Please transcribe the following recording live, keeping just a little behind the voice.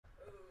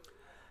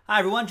Hi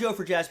everyone, Joe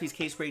for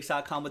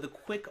JaspysCaseBreaks.com with a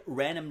quick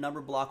random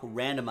number block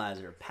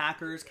randomizer.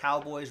 Packers,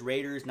 Cowboys,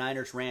 Raiders,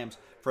 Niners, Rams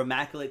for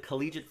Immaculate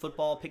Collegiate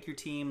Football. Pick your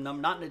team.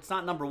 It's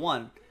not number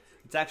one.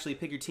 It's actually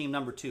pick your team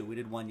number 2. We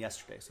did one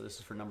yesterday, so this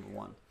is for number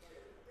 1.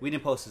 We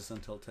didn't post this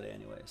until today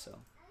anyway, so.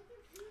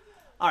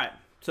 All right,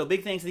 so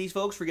big thanks to these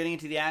folks for getting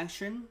into the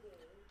action.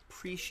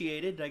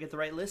 Appreciate it. Did I get the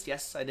right list?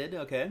 Yes, I did.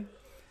 Okay.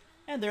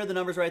 And there are the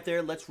numbers right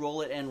there. Let's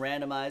roll it and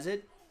randomize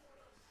it.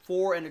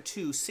 4 and a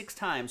 2, 6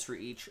 times for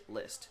each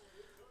list.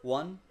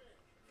 1,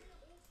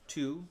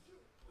 2,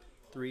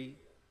 3,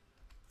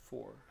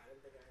 4,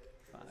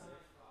 5,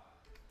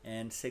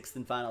 and 6th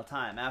and final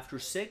time. After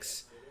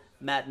 6,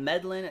 Matt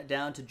Medlin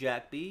down to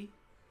Jack B.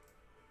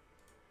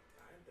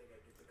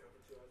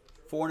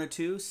 4 and a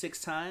 2,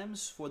 6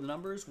 times for the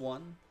numbers.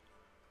 1,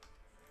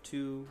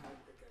 2,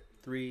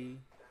 3,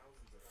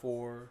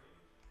 4,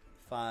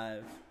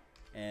 5,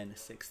 and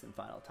 6th and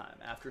final time.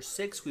 After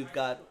 6, we've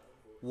got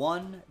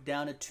 1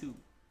 down to 2.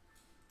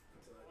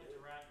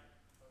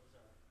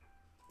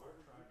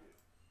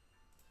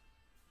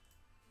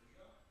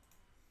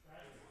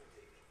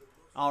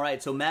 All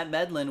right, so Matt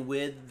Medlin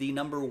with the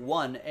number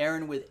 1,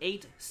 Aaron with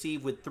 8,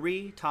 Steve with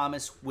 3,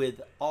 Thomas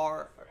with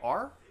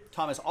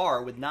Thomas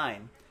R with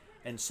 9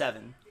 and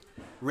 7,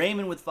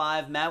 Raymond with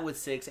 5, Matt with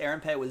 6, Aaron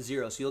Pett with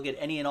 0. So you'll get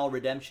any and all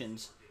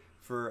redemptions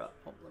for,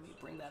 let me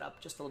bring that up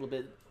just a little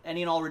bit.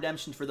 Any and all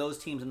redemptions for those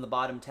teams in the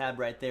bottom tab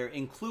right there,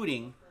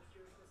 including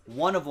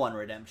 1 of 1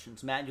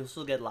 redemptions. Matt, you'll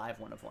still get live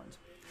 1 of 1s.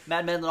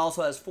 Matt Medlin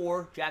also has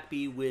 4, Jack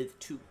B with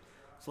 2.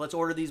 So let's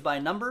order these by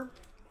number.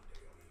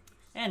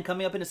 And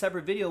coming up in a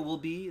separate video will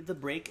be the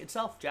break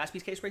itself.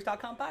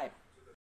 JaspysCaseBreaks.com. Bye.